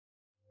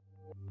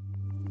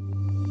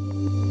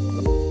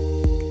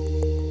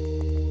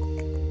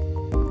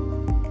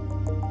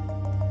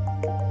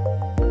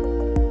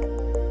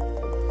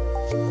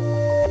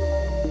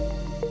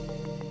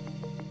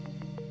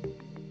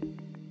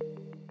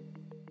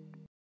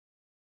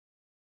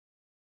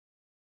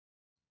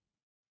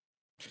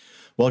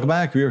Welcome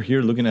back. We are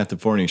here looking at the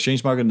foreign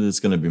exchange market, and it's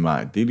going to be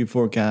my daily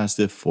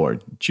forecast for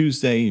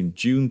Tuesday,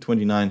 June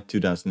 29,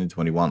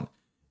 2021.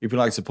 If you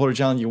like to support the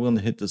channel, you're willing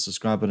to hit the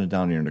subscribe button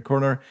down here in the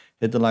corner,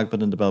 hit the like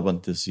button and the bell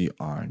button to see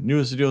our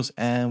newest videos,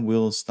 and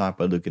we'll start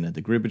by looking at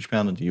the British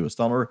pound and the US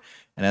dollar.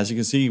 And as you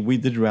can see, we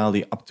did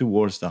rally up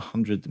towards the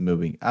 100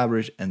 moving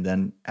average and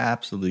then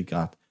absolutely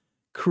got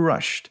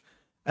crushed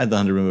at the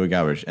 100 moving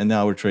average, and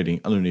now we're trading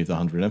underneath the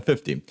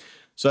 150.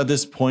 So at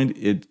this point,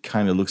 it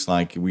kind of looks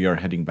like we are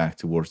heading back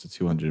towards the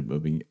 200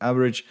 moving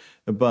average,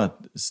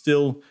 but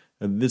still,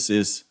 this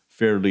is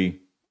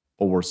fairly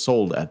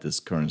oversold at this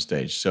current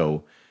stage.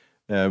 So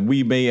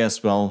we may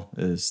as well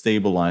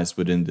stabilize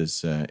within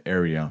this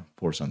area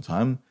for some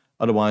time.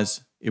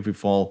 Otherwise, if we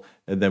fall,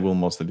 then we'll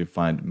most likely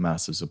find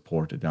massive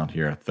support down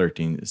here at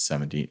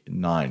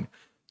 1379.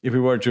 If we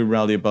were to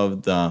rally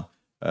above the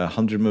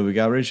 100 moving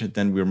average,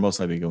 then we're most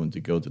likely going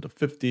to go to the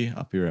 50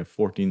 up here at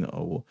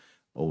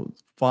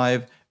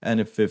 14.05, and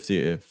if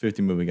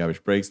 50 moving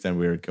average breaks, then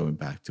we're going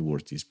back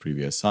towards these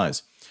previous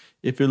highs.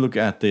 If you look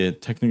at the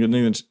technical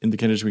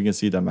indicators, we can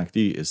see that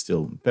MACD is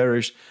still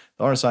bearish,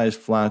 the RSI is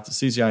flat, the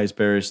CCI is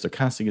bearish,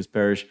 stochastic is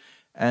bearish,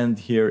 and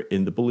here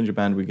in the Bollinger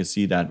Band, we can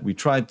see that we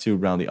tried to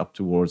rally up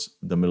towards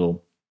the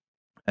middle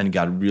and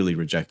got really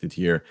rejected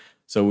here.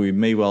 So we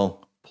may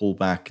well pull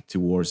back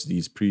towards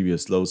these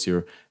previous lows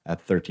here at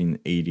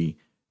 1380.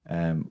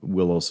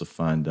 We'll also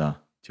find the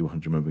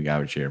 200 moving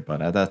average here,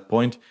 but at that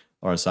point,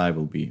 RSI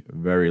will be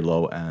very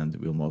low and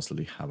we'll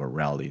mostly have a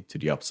rally to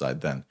the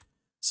upside then.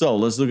 So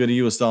let's look at the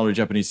US dollar,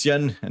 Japanese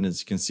yen, and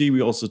as you can see,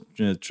 we also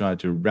tried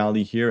to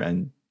rally here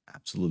and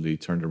absolutely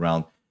turned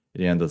around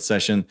at the end of the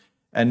session.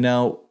 And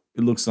now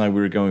it looks like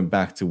we're going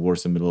back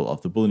towards the middle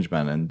of the Bollinger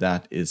Band, and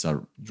that is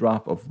a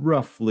drop of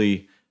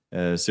roughly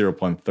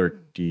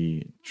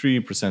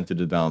 0.33% to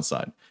the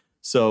downside.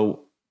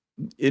 So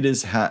it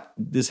is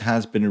this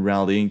has been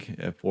rallying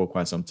for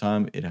quite some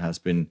time. It has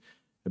been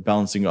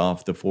bouncing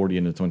off the 40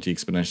 and the 20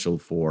 exponential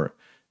for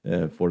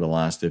the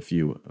last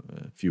few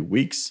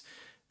weeks.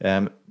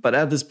 But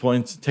at this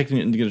point,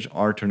 technical indicators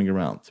are turning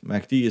around.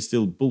 MACD is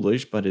still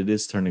bullish, but it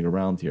is turning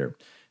around here.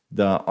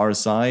 The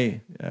RSI,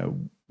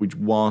 which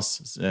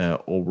was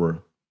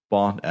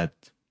overbought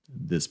at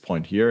this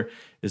point here,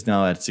 is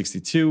now at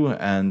 62.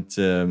 And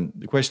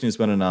the question is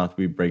whether or not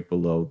we break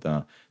below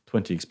the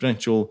 20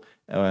 exponential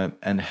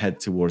and head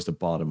towards the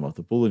bottom of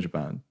the Bollinger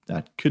Band.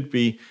 That could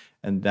be,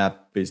 and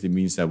that basically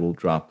means that we'll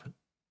drop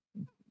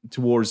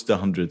towards the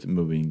 100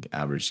 moving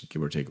average,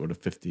 give or take, or the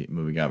 50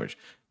 moving average.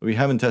 But we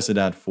haven't tested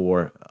that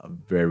for a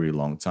very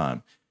long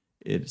time.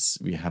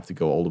 We have to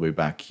go all the way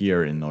back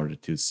here in order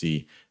to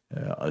see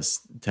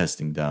us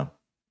testing the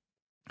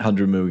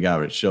 100 moving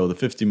average. So the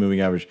 50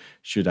 moving average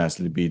should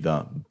actually be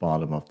the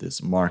bottom of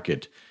this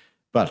market.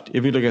 But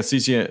if you look at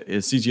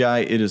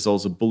CGI, it is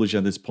also bullish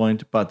at this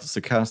point, but the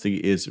stochastic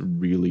is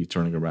really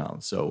turning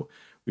around. So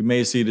we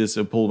may see this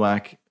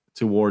pullback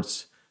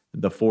towards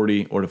the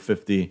 40 or the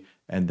 50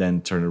 and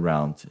then turn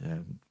around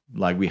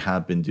like we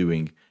have been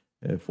doing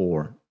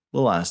for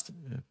the last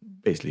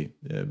basically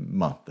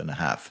month and a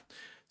half.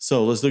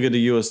 So let's look at the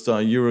Euro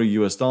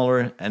US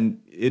dollar,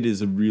 and it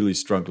is really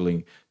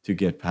struggling to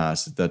get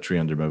past the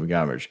 300 moving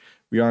average.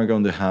 We are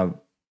going to have,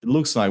 it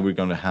looks like we're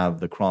going to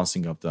have the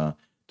crossing of the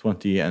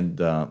 20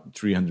 and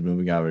 300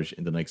 moving average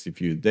in the next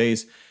few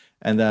days,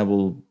 and that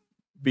will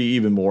be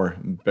even more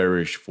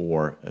bearish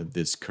for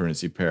this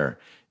currency pair.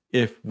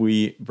 If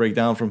we break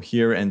down from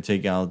here and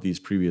take out these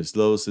previous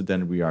lows,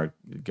 then we are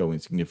going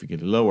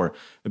significantly lower,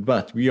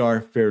 but we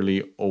are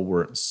fairly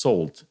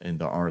oversold in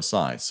the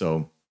RSI.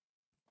 So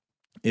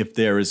if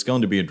there is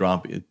going to be a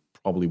drop, it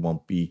probably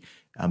won't be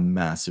a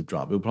massive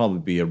drop. It'll probably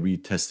be a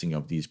retesting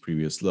of these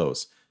previous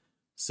lows.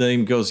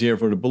 Same goes here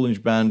for the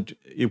Bollinger Band.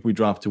 If we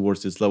drop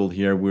towards this level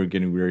here, we're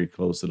getting very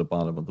close to the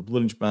bottom of the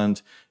Bollinger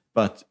Band,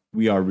 but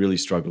we are really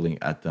struggling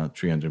at the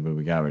 300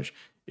 moving average.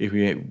 If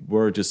we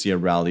were to see a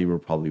rally, we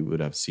probably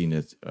would have seen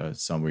it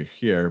somewhere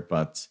here,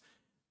 but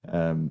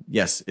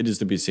yes, it is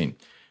to be seen.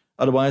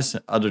 Otherwise,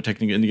 other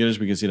technical indicators,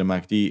 we can see the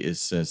MACD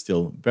is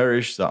still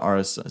bearish, the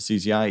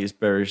CCI is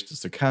bearish, the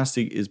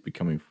stochastic is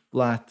becoming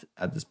flat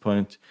at this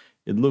point.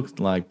 It looked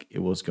like it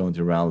was going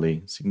to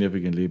rally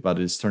significantly, but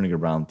it's turning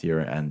around here,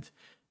 and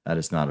that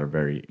is not a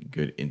very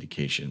good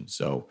indication.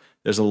 So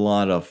there's a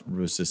lot of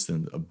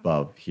resistance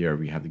above here.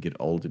 We have to get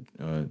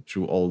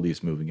through all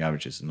these moving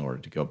averages in order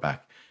to go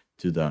back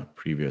to the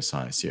previous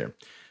highs here.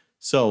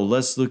 So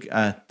let's look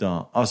at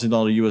the Aussie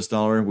dollar, US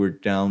dollar. We're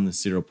down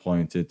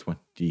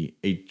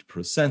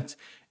 0.28%.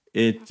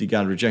 It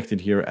got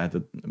rejected here at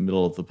the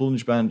middle of the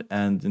Bollinger Band,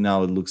 and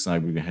now it looks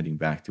like we're heading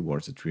back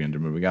towards the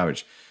 300 moving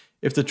average.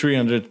 If the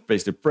 300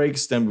 basically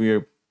breaks, then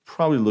we're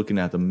probably looking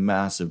at a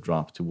massive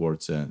drop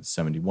towards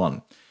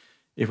 71.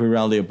 If we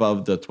rally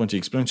above the 20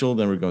 exponential,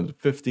 then we're going to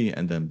 50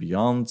 and then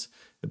beyond.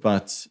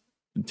 But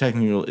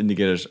technical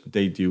indicators,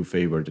 they do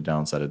favor the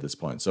downside at this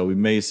point. So we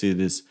may see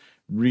this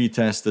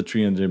retest the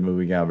 300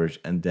 moving average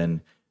and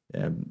then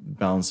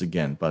bounce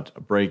again. But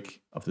a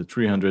break of the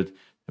 300,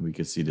 and we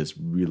could see this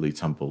really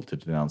tumble to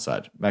the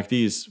downside.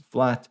 MACD is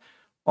flat.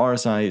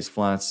 RSI is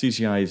flat,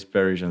 CCI is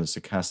bearish, and the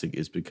stochastic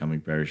is becoming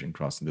bearish and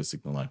crossing the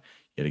signal line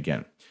yet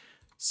again.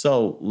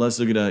 So let's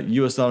look at the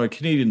US dollar,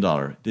 Canadian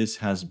dollar. This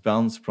has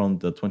bounced from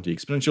the 20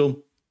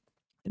 exponential,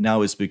 and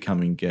now it's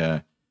becoming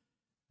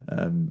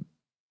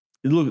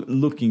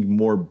looking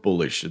more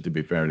bullish, to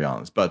be fairly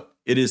honest. But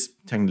it is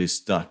technically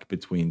stuck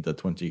between the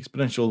 20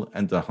 exponential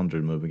and the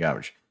 100 moving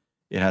average.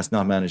 It has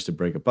not managed to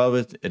break above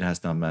it. It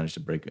has not managed to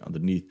break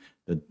underneath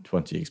the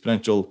 20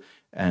 exponential.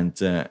 And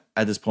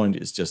at this point,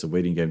 it's just a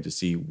waiting game to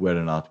see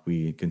whether or not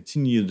we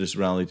continue this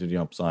rally to the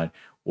upside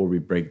or we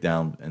break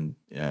down and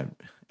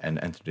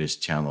enter this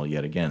channel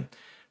yet again.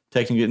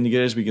 Technical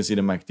indicators, we can see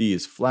the MACD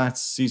is flat.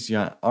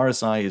 CCI,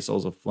 RSI is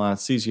also flat.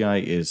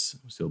 CCI is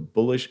still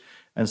bullish.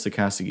 And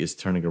stochastic is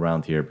turning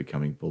around here,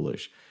 becoming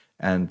bullish.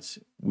 And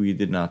we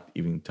did not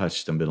even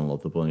touch the middle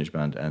of the Bollinger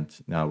Band. And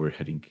now we're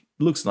heading,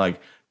 looks like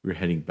we're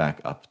heading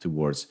back up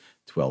towards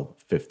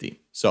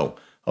 1250. So,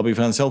 hope you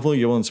found this helpful.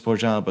 You want to support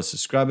the channel by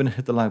subscribing,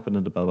 hit the like button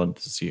and the bell button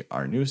to see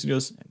our new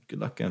videos. And good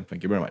luck and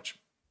thank you very much.